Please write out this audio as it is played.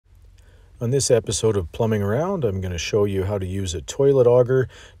On this episode of Plumbing Around, I'm going to show you how to use a toilet auger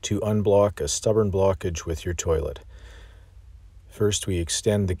to unblock a stubborn blockage with your toilet. First, we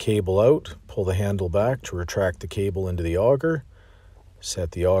extend the cable out, pull the handle back to retract the cable into the auger,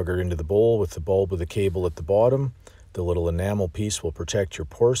 set the auger into the bowl with the bulb of the cable at the bottom. The little enamel piece will protect your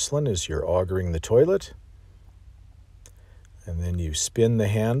porcelain as you're augering the toilet. And then you spin the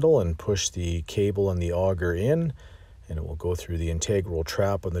handle and push the cable and the auger in, and it will go through the integral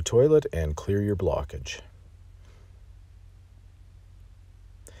trap on the toilet and clear your blockage.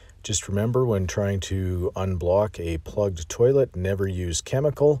 Just remember, when trying to unblock a plugged toilet, never use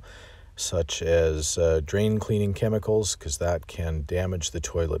chemical such as drain cleaning chemicals, because that can damage the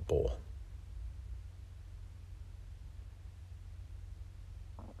toilet bowl.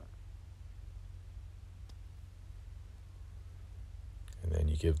 And then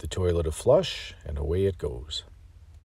you give the toilet a flush and away it goes.